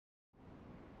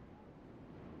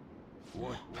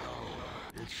What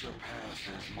power? It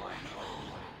surpasses mine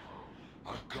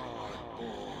own. A god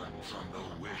born from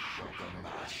the wish of the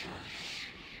masses.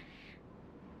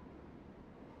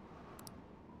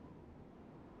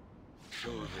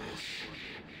 So this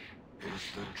is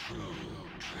the true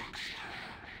trickster.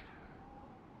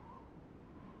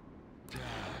 Damn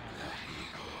that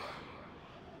eagle.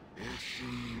 It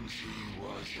seems he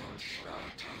wasn't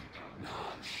spouting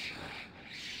nonsense.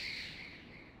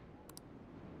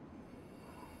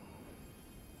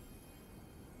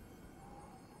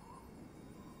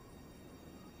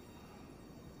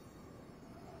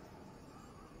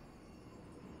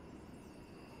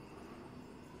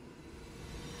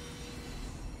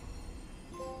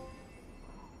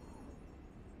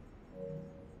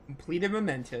 Completed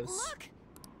mementos. Look!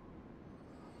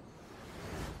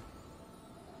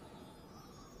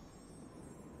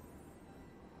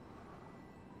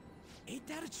 Ain't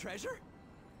that a treasure?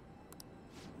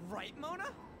 Right, Mona?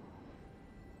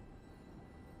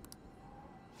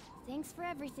 Thanks for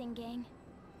everything, gang.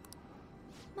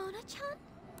 Mona-chan?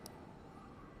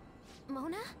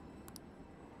 Mona?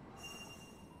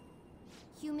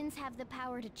 Humans have the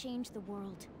power to change the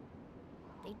world.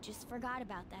 They just forgot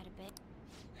about that a bit.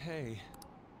 Hey.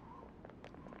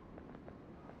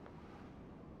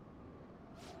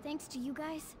 Thanks to you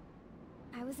guys,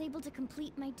 I was able to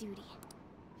complete my duty.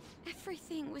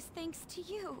 Everything was thanks to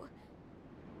you.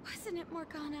 Wasn't it,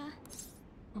 Morgana?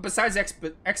 Besides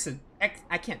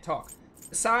I can't talk.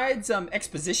 Besides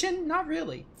exposition, not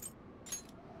really.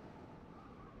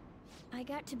 I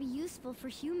got to be useful for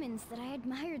humans that I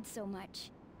admired so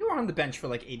much. You were on the bench for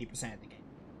like 80% of the game.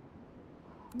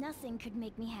 Nothing could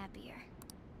make me happier.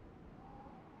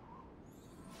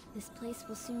 This place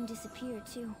will soon disappear,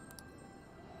 too.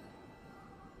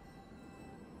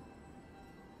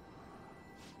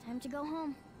 Time to go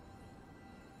home.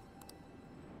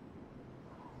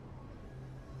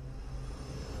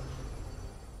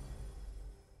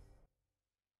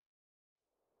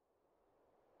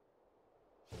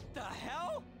 The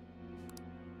hell?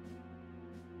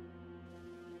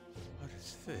 What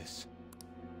is this?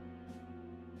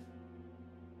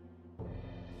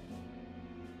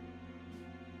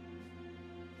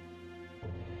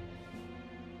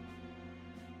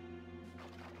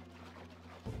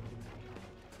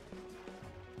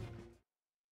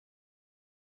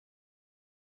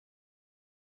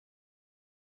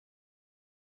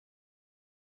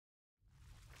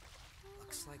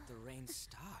 Looks like the rain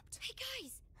stopped. Hey,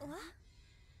 guys! What?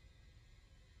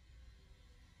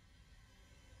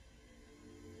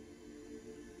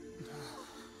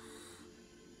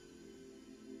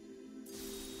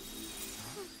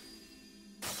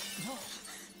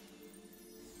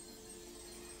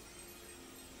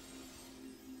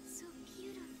 So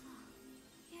beautiful.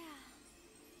 Yeah.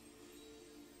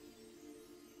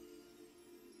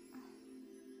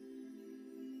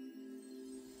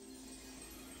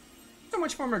 So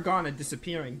much for Morgana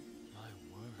disappearing. My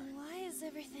word. Why is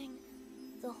everything...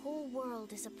 The whole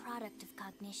world is a product of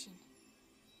cognition.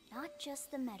 Not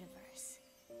just the metaverse.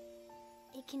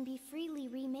 It can be freely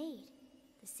remade.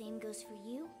 The same goes for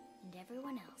you and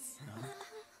everyone else.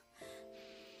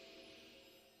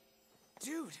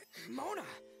 Dude, Mona!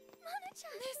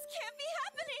 Mona-chan! This can't be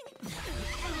happening!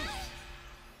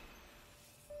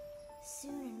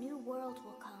 Soon a new world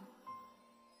will come.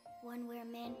 One where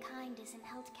mankind isn't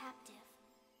held captive.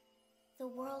 The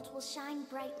world will shine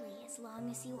brightly as long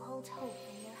as you hold hope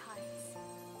in your hearts.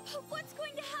 What's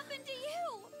going to happen to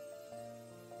you?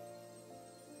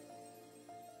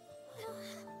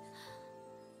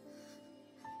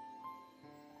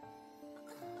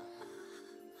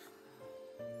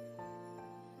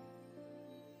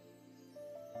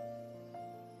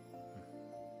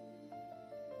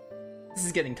 This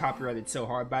is getting copyrighted so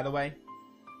hard, by the way.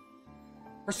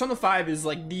 Persona 5 is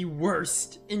like the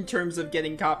worst in terms of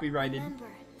getting copyrighted. Remember,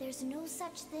 there's no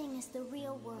such thing as the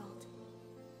real world.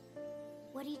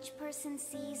 What each person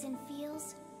sees and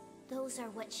feels, those are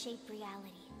what shape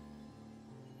reality.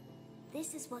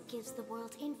 This is what gives the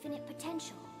world infinite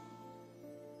potential.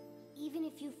 Even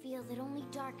if you feel that only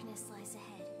darkness lies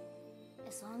ahead,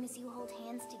 as long as you hold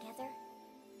hands together,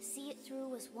 see it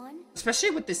through as one, Especially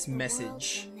with this the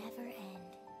message. world will never end.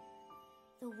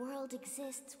 The world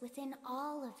exists within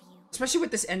all of you. Especially with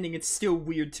this ending, it's still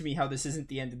weird to me how this isn't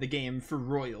the end of the game for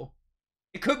Royal.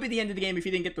 It could be the end of the game if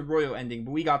you didn't get the Royal ending,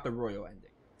 but we got the Royal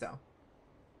ending, so.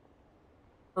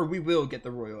 Or we will get the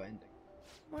Royal ending.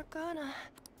 Morgana.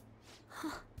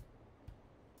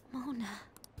 Mona.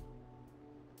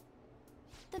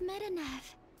 The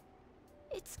Metanav.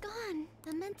 It's gone.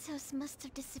 The Mentos must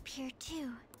have disappeared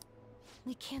too.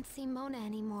 We can't see Mona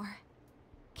anymore.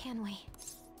 can we?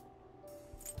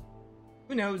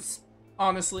 Who knows?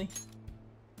 Honestly.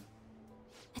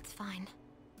 It's fine.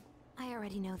 I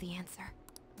already know the answer.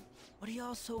 What are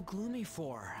y'all so gloomy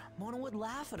for? Mona would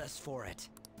laugh at us for it.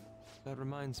 That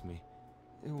reminds me.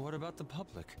 What about the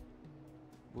public?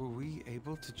 Were we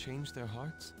able to change their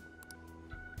hearts?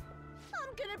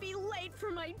 I'm gonna be late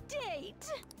for my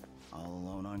date! All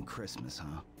alone on Christmas,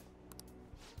 huh?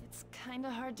 It's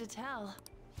kinda hard to tell.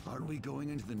 Aren't we going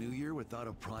into the new year without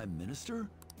a prime minister?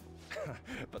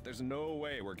 But there's no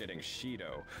way we're getting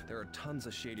Shido. There are tons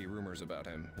of shady rumors about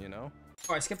him, you know?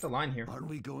 Oh, I skipped a line here. Aren't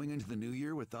we going into the new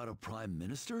year without a prime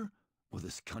minister? Will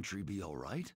this country be all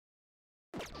right?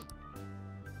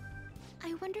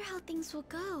 I wonder how things will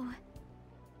go.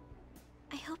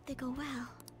 I hope they go well.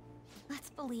 Let's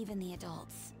believe in the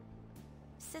adults.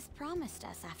 Sis promised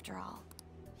us, after all.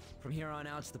 From here on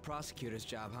out, it's the prosecutor's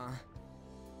job, huh?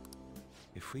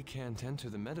 If we can't enter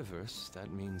the metaverse,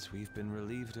 that means we've been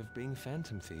relieved of being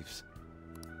phantom thieves.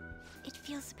 It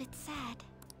feels a bit sad.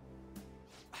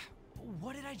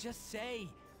 What did I just say?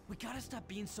 We gotta stop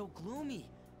being so gloomy.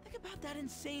 Think about that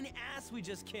insane ass we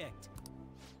just kicked.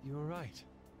 You're right.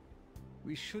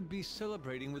 We should be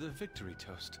celebrating with a victory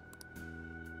toast.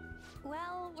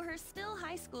 Well, we're still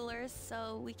high schoolers,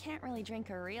 so we can't really drink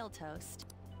a real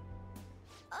toast.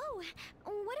 Oh,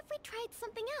 what if we tried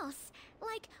something else?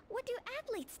 Like, what do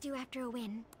athletes do after a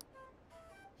win?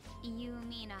 You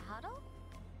mean a huddle?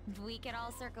 We could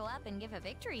all circle up and give a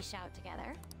victory shout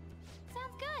together.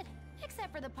 Sounds good.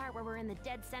 Except for the part where we're in the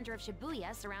dead center of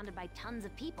Shibuya, surrounded by tons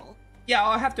of people. Yeah,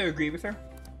 I'll have to agree with her.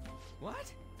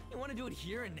 What? You want to do it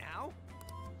here and now?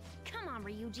 Come on,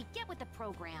 Ryuji, get with the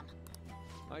program.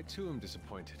 I too am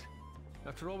disappointed.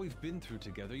 After all we've been through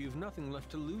together, you've nothing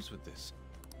left to lose with this.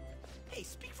 Hey,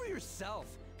 speak for yourself.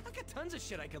 I've got tons of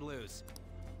shit I could lose.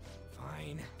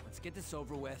 Fine, let's get this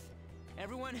over with.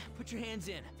 Everyone, put your hands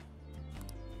in.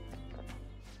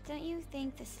 Don't you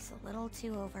think this is a little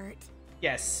too overt?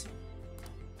 Yes.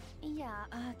 Yeah,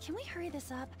 can we hurry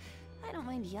this up? I don't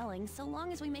mind yelling, so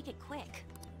long as we make it quick.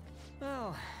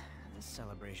 Well, this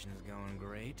celebration is going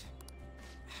great.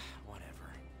 Whatever.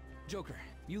 Joker,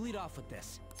 you lead off with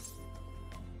this.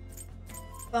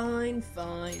 Fine,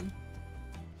 fine.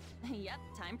 Yep,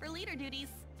 time for leader duties.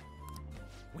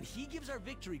 When he gives our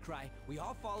victory cry, we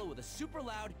all follow with a super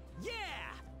loud,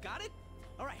 yeah! Got it?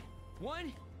 All right,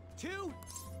 1, 2...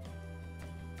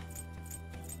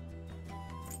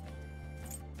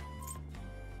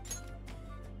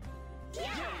 Yeah!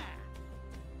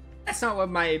 That's not what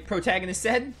my protagonist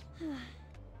said.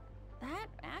 That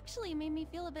actually made me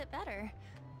feel a bit better.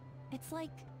 It's like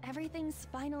everything's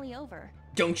finally over.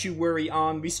 Don't you worry,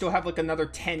 On. We still have like another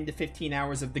 10 to 15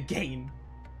 hours of the game.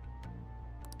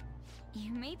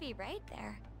 You may be right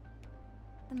there.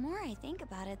 The more I think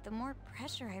about it, the more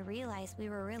pressure I realize we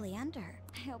were really under.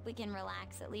 I hope we can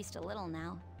relax at least a little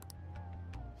now.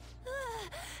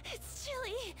 It's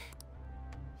chilly.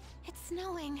 It's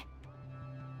snowing.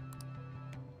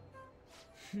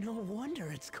 No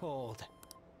wonder it's cold.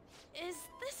 Is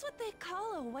this what they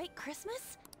call a white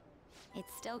Christmas?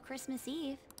 It's still Christmas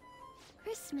Eve.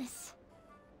 Christmas.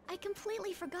 I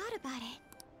completely forgot about it.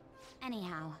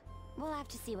 Anyhow, we'll have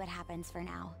to see what happens for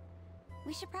now.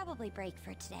 We should probably break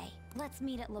for today. Let's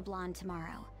meet at LeBlanc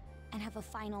tomorrow and have a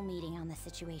final meeting on the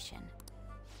situation.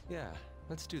 Yeah,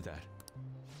 let's do that.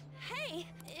 Hey,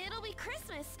 it'll be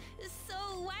Christmas, so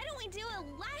why don't we do a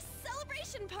last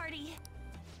celebration party?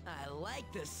 I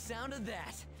like the sound of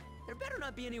that. There better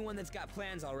not be anyone that's got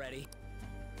plans already.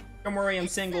 Don't worry, I'm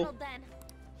It's single. settled then.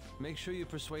 Make sure you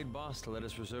persuade Boss to let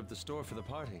us reserve the store for the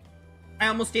party. I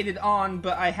almost dated On,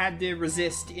 but I had to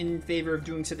resist in favor of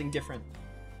doing something different.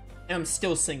 And I'm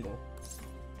still single.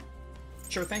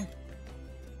 Sure thing.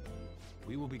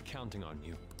 We will be counting on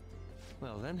you.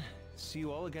 Well then, see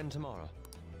you all again tomorrow.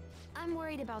 I'm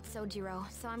worried about Sojiro,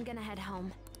 so I'm gonna head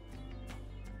home.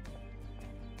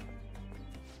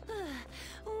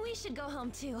 We should go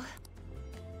home too.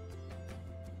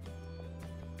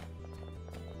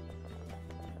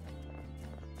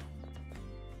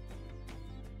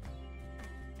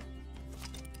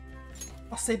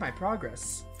 I'll save my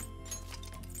progress.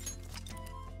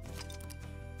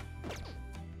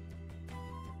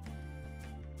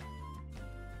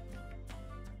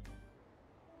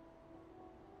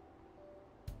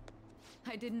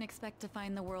 I didn't expect to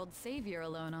find the world's savior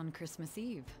alone on Christmas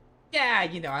Eve. Yeah,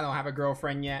 you know, I don't have a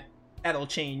girlfriend yet. That'll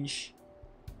change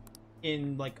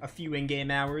in like a few in-game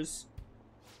hours.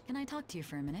 Can I talk to you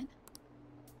for a minute?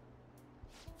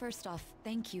 First off,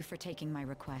 thank you for taking my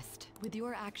request. With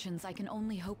your actions, I can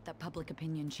only hope that public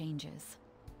opinion changes.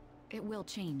 It will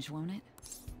change, won't it?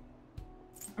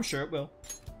 I'm sure it will.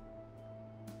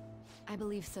 I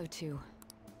believe so too.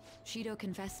 Shido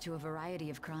confessed to a variety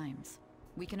of crimes.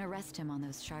 We can arrest him on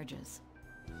those charges.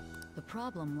 The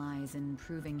problem lies in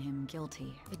proving him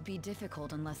guilty. It'd be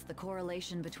difficult unless the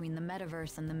correlation between the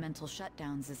metaverse and the mental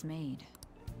shutdowns is made.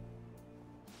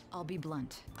 I'll be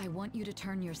blunt. I want you to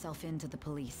turn yourself in to the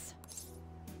police.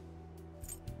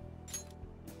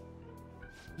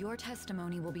 Your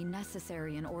testimony will be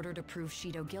necessary in order to prove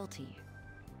Shido guilty.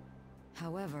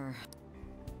 However,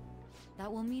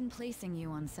 that will mean placing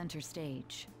you on center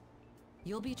stage.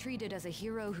 You'll be treated as a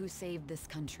hero who saved this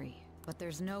country, but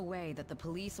there's no way that the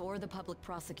police or the public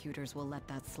prosecutors will let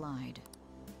that slide.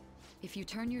 If you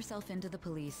turn yourself into the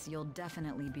police, you'll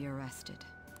definitely be arrested.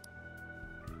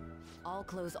 I'll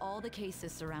close all the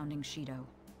cases surrounding Shido.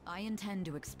 I intend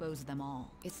to expose them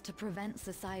all. It's to prevent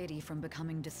society from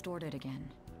becoming distorted again.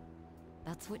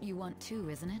 That's what you want too,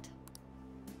 isn't it?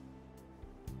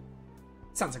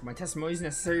 Sounds like my testimony is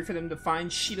necessary for them to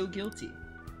find Shido guilty.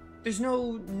 There's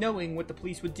no knowing what the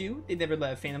police would do. They'd never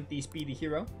let a Phantom Thief be the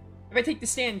hero. If I take the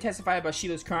stand and testify about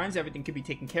Shido's crimes, everything could be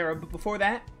taken care of, but before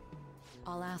that...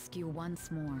 I'll ask you once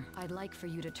more. I'd like for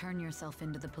you to turn yourself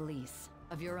into the police,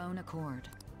 of your own accord.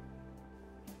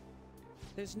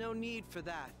 There's no need for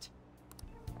that.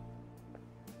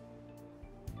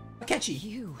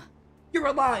 Akechi! You're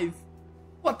alive!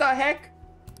 What the heck?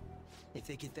 If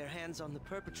they get their hands on the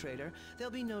perpetrator,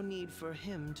 there'll be no need for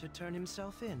him to turn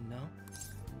himself in, no?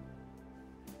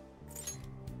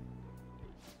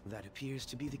 That appears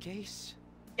to be the case.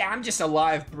 Yeah, I'm just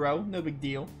alive, bro. No big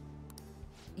deal.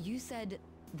 You said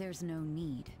there's no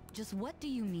need. Just what do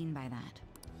you mean by that?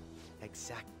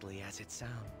 Exactly as it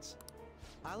sounds.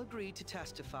 I'll agree to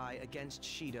testify against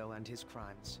Shido and his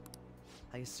crimes.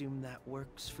 I assume that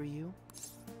works for you?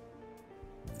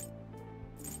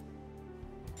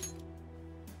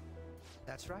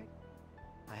 That's right.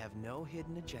 I have no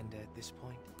hidden agenda at this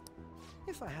point.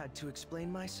 If I had to explain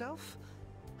myself,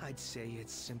 I'd say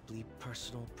it's simply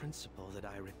personal principle that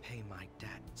I repay my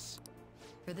debts.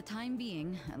 For the time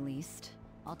being, at least,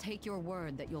 I'll take your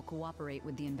word that you'll cooperate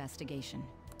with the investigation.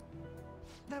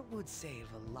 That would save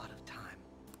a lot of time.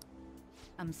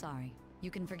 I'm sorry. You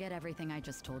can forget everything I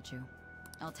just told you.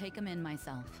 I'll take him in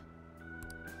myself.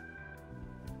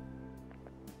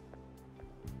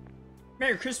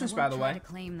 Merry Christmas, by the way. I won't try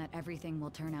to claim that everything will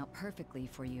turn out perfectly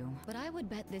for you, but I would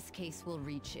bet this case will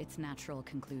reach its natural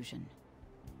conclusion.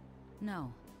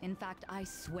 No, in fact, I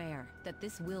swear that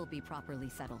this will be properly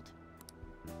settled.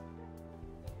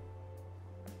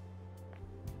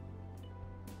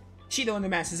 Shido and the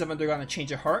masses have undergone a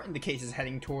change of heart, and the case is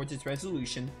heading towards its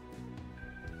resolution.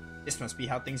 This must be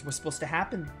how things were supposed to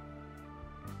happen.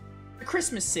 The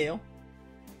Christmas sale.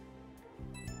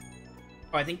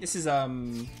 Oh, I think this is,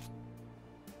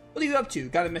 What are you up to?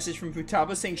 Got a message from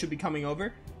Futaba saying she'll be coming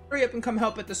over? Hurry up and come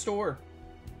help at the store.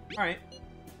 Alright.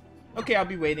 Okay, I'll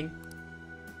be waiting.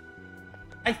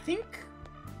 I think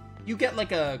you get,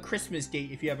 like, a Christmas date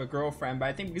if you have a girlfriend, but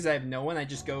I think because I have no one, I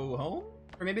just go home?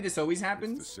 Or maybe this always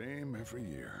happens? It's the same every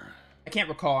year. I can't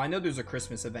recall. I know there's a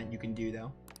Christmas event you can do,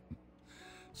 though.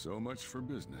 So much for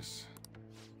business.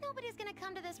 Nobody's gonna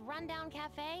come to this rundown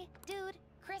cafe. Dude,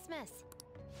 Christmas.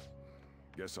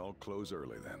 Guess I'll close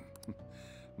early then.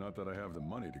 Not that I have the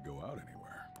money to go out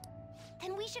anywhere.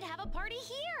 Then we should have a party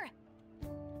here.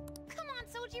 Come on,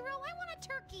 Sojiro, I want a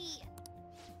turkey.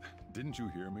 Didn't you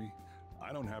hear me?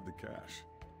 I don't have the cash.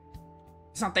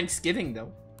 It's not Thanksgiving,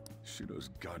 though. Shido's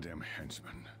goddamn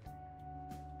henchmen.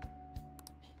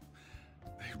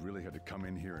 They really had to come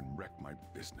in here and wreck my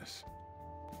business.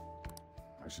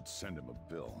 I should send him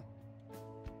a bill.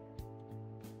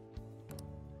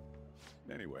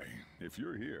 Anyway, if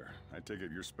you're here, I take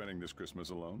it you're spending this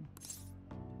Christmas alone?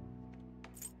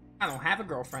 I don't have a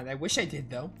girlfriend. I wish I did,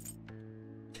 though.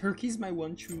 Turkey's my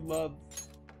one true love.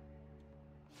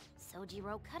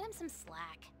 Sojiro, cut him some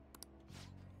slack.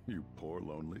 You poor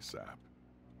lonely sap.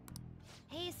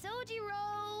 Hey,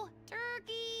 Sojiro!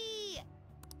 Turkey!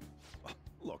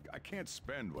 Look, I can't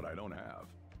spend what I don't have.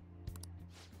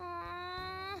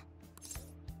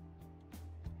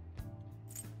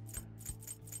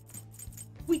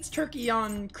 Who eats turkey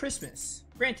on Christmas?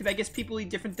 Granted, I guess people eat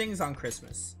different things on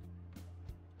Christmas.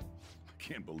 I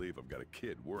can't believe I've got a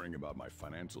kid worrying about my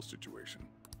financial situation.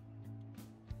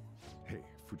 Hey,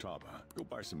 Futaba, go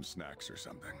buy some snacks or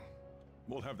something.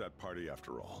 We'll have that party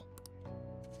after all.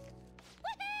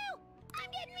 Woohoo!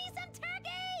 I'm getting me some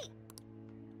turkey!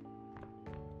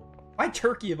 Why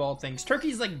turkey of all things?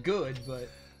 Turkey's like good, but...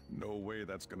 No way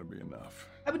that's gonna be enough.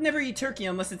 I would never eat turkey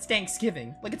unless it's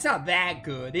Thanksgiving. Like, it's not that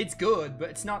good. It's good, but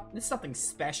it's nothing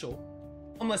special.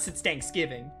 Unless it's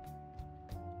Thanksgiving.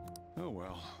 Oh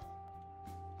well.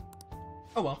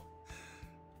 Oh well.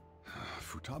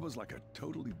 Futaba's like a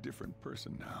totally different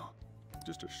person now.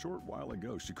 Just a short while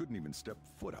ago, she couldn't even step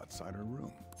foot outside her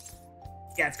room.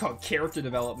 Yeah, it's called character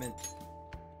development.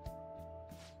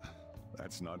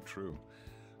 That's not true.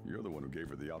 You're the one who gave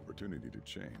her the opportunity to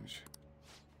change.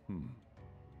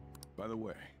 By the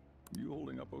way, you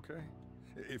holding up okay?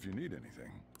 If you need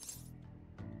anything.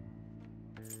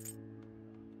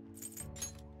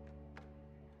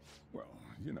 Well,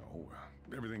 you know,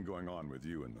 everything going on with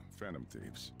you and the Phantom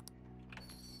Thieves.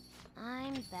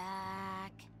 I'm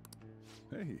back.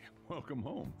 Hey, welcome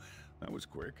home. That was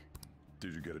quick.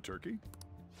 Did you get a turkey?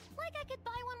 Like I could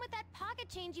buy one with that pocket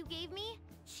change you gave me.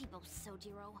 Cheapo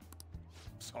Sojiro.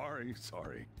 Sorry.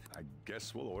 I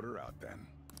guess we'll order out then.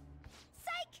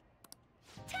 Psych!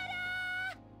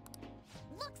 Ta-da!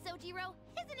 Look, Sojiro,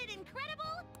 isn't it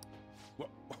incredible? Well,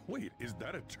 wait, is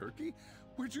that a turkey?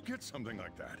 Where'd you get something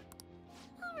like that?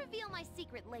 I'll reveal my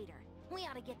secret later. We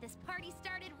ought to get this party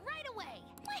started right away.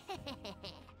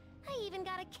 I even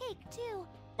got a cake, too.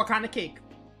 What kind of cake?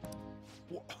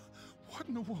 What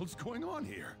in the world's going on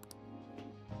here?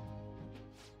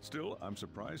 Still, I'm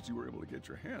surprised you were able to get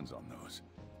your hands on those.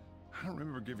 I don't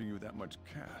remember giving you that much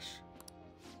cash.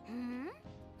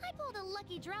 I pulled a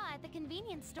lucky draw at the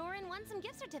convenience store and won some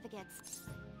gift certificates.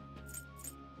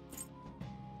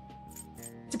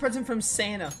 It's a present from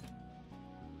Santa.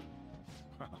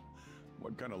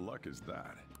 What kind of luck is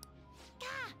that? Gah,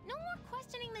 no more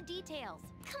questioning the details.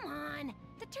 Come on.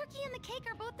 The turkey and the cake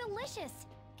are both delicious.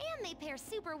 And they pair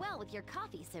super well with your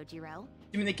coffee, Sojiro.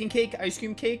 Dominican cake, ice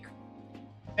cream cake.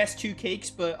 Best two cakes,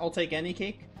 but I'll take any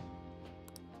cake.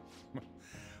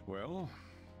 Well,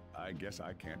 I guess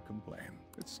I can't complain.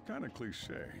 It's kind of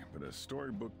cliche, but a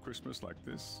storybook Christmas like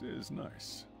this is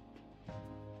nice.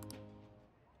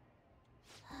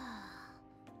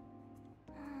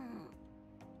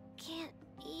 Can't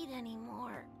eat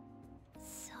anymore,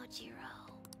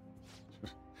 Sojiro.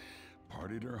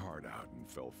 Partied her heart out and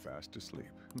fell fast asleep.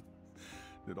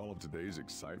 Did all of today's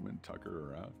excitement tucker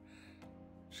her out?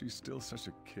 She's still such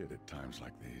a kid at times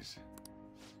like these.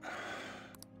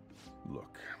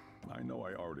 Look, I know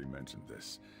I already mentioned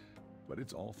this, but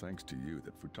it's all thanks to you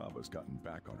that Futaba's gotten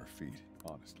back on her feet,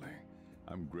 honestly.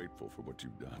 I'm grateful for what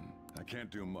you've done. I can't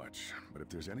do much, but if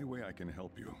there's any way I can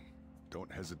help you,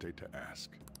 don't hesitate to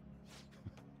ask.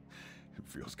 It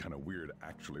feels kind of weird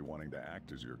actually wanting to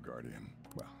act as your guardian.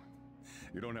 Well,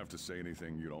 you don't have to say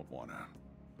anything you don't wanna.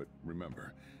 But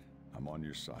remember, I'm on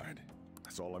your side.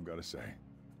 That's all I've got to say.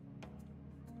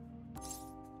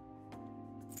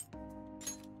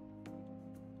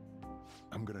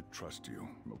 I'm gonna trust you,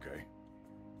 okay?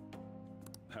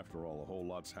 After all, a whole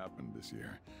lot's happened this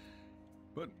year.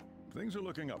 But things are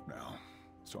looking up now,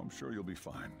 so I'm sure you'll be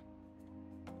fine.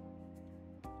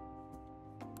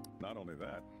 Not only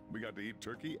that, we got to eat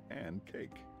turkey and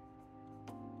cake.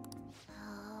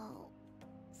 Oh,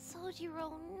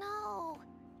 Sojiro, no.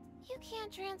 You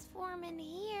can't transform in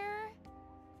here.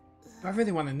 I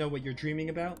really want to know what you're dreaming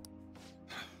about.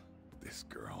 This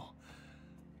girl.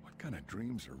 What kind of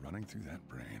dreams are running through that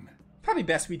brain? Probably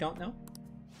best we don't know.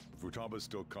 Futaba's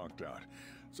still conked out,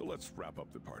 so let's wrap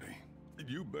up the party.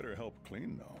 You better help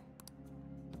clean, though.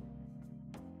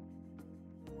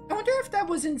 I wonder if that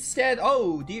was instead...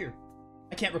 Oh, dear.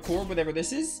 I can't record whatever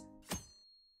this is.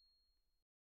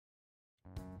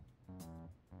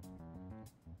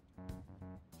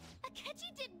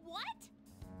 Akechi did what?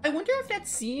 I wonder if that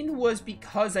scene was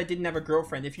because I didn't have a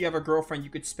girlfriend. If you have a girlfriend, you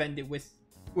could spend it with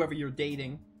whoever you're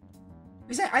dating.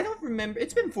 Because I don't remember.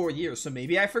 It's been 4 years, so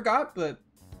maybe I forgot, but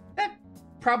that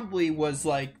probably was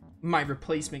like my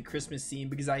replacement Christmas scene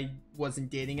because I wasn't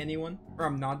dating anyone, or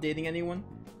I'm not dating anyone.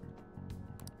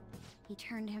 He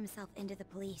turned himself into the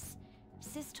police.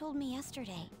 Sis told me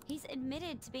yesterday. He's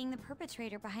admitted to being the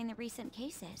perpetrator behind the recent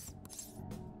cases.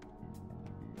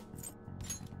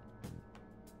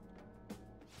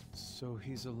 So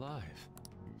he's alive.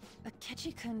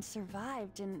 Akechi-kun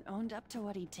survived and owned up to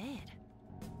what he did.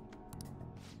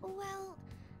 Well,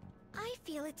 I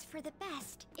feel it's for the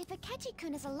best. If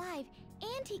Akechi-kun is alive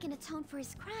and he can atone for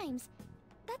his crimes,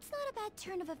 that's not a bad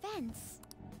turn of events.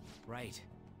 Right.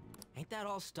 Ain't that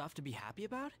all stuff to be happy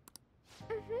about?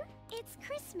 It's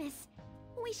Christmas.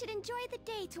 We should enjoy the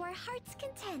day to our heart's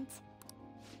content.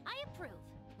 I approve.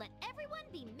 Let everyone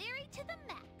be merry to the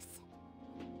max.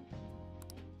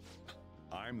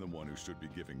 I'm the one who should be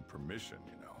giving permission,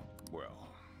 you know. Well,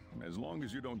 as long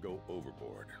as you don't go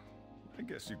overboard, I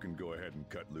guess you can go ahead and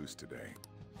cut loose today.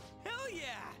 Hell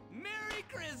yeah! Merry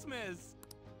Christmas!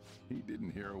 He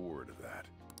didn't hear a word of that.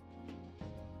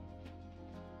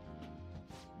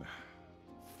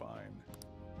 Fine.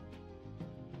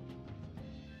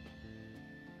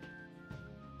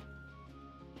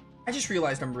 I just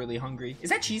realized I'm really hungry. Is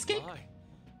that cheesecake? My,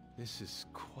 this is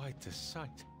quite a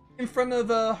sight. In front of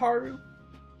Haru?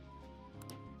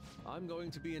 I'm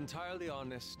going to be entirely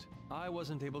honest. I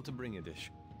wasn't able to bring a dish.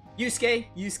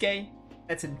 Yusuke,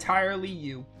 that's entirely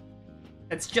you.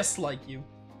 That's just like you.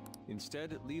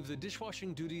 Instead, leave the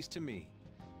dishwashing duties to me.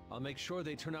 I'll make sure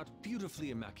they turn out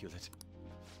beautifully immaculate.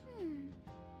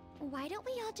 Why don't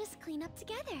we all just clean up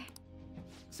together?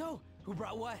 So, who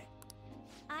brought what?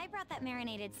 I brought that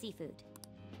marinated seafood.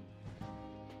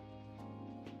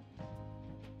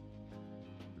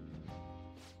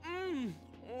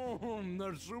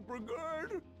 That's super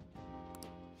good.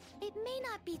 It may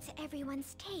not be to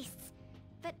everyone's tastes,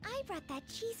 but I brought that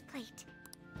cheese plate.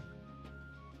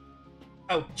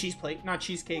 Oh, cheese plate, not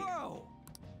cheesecake. Whoa!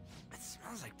 It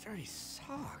smells like dirty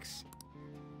socks.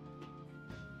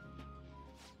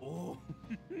 Oh.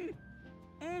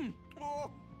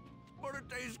 Oh, but it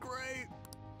tastes great.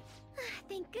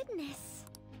 Thank goodness.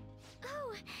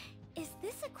 Oh, is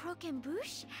this a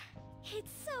croquembouche?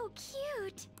 It's so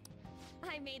cute.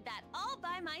 I made that all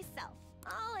by myself.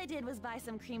 All I did was buy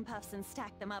some cream puffs and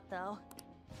stack them up, though.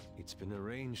 It's been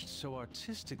arranged so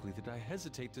artistically that I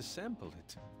hesitate to sample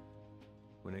it.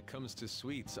 When it comes to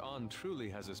sweets, On truly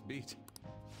has us beat.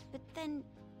 But then,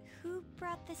 who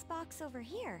brought this box over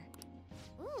here?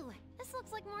 Ooh, this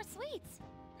looks like more sweets.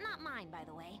 Not mine, by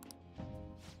the way.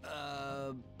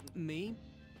 Me?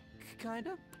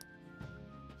 Kinda?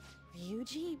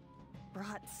 Ryuji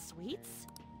brought sweets?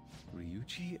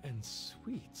 Ryuji and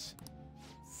sweets.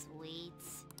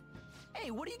 Sweets.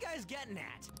 Hey, what are you guys getting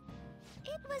at?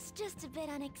 It was just a bit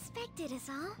unexpected is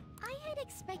all. I had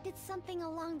expected something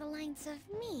along the lines of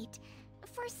meat.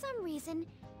 For some reason,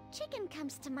 chicken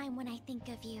comes to mind when I think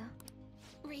of you.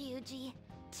 Ryuji,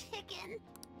 chicken?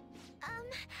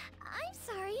 I'm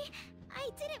sorry. I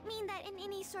didn't mean that in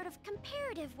any sort of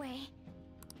comparative way.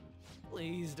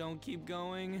 Please don't keep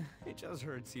going. It just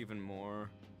hurts even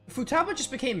more. Futaba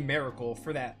just became Miracle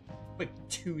for that, like,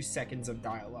 2 seconds of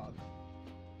dialogue.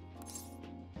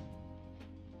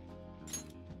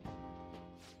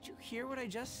 Did you hear what I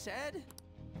just said?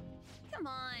 Come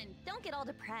on, don't get all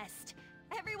depressed.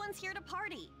 Everyone's here to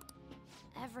party.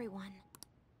 Everyone.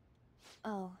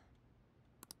 Oh.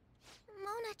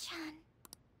 Mona-chan.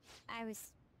 I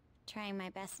was trying my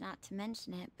best not to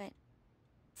mention it, but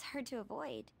it's hard to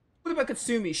avoid. What about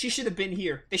Katsumi? She should have been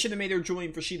here. They should have made her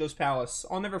join for Shido's palace.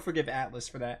 I'll never forgive Atlas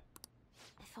for that.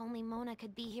 If only Mona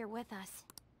could be here with us.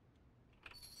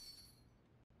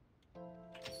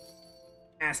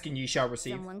 Asking you shall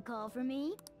receive. Someone call for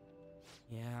me?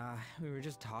 Yeah, we were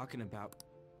just talking about...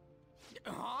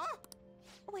 Huh?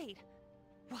 Wait,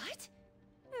 what?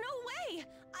 No way!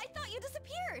 I thought you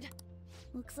disappeared!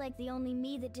 Looks like the only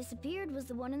me that disappeared was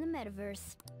the one in the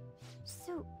metaverse.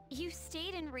 So, you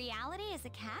stayed in reality as a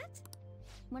cat?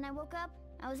 When I woke up,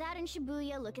 I was out in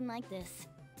Shibuya looking like this.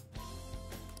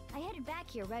 I headed back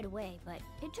here right away, but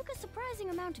it took a surprising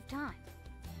amount of time.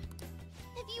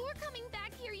 If you were coming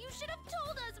back here, you should have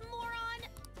told us, moron!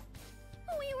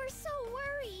 We were so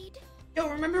worried. Yo,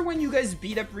 remember when you guys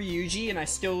beat up Ryuji and I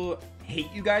still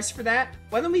hate you guys for that?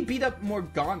 Why don't we beat up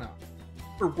Morgana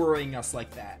for worrying us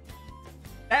like that?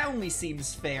 That only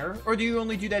seems fair. Or do you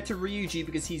only do that to Ryuji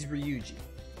because he's Ryuji?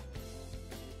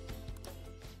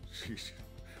 Sheesh.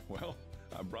 Well,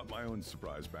 I brought my own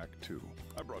surprise back too.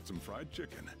 I brought some fried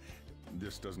chicken.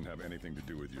 This doesn't have anything to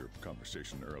do with your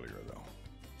conversation earlier, though.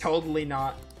 Totally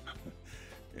not.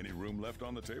 Any room left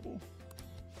on the table?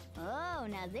 Oh,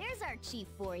 now there's our chief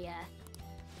for ya.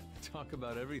 Talk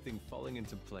about everything falling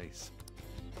into place.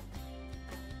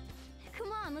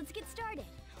 Come on, let's get started.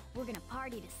 We're gonna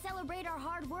party to celebrate our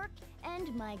hard work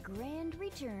and my grand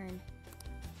return.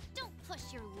 Don't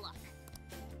push your luck.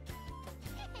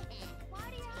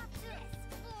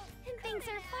 And things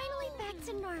are finally back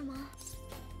to normal.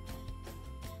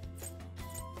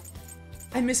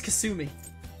 I miss Kasumi.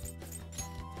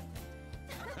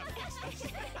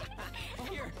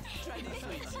 Here, try these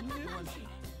sweets.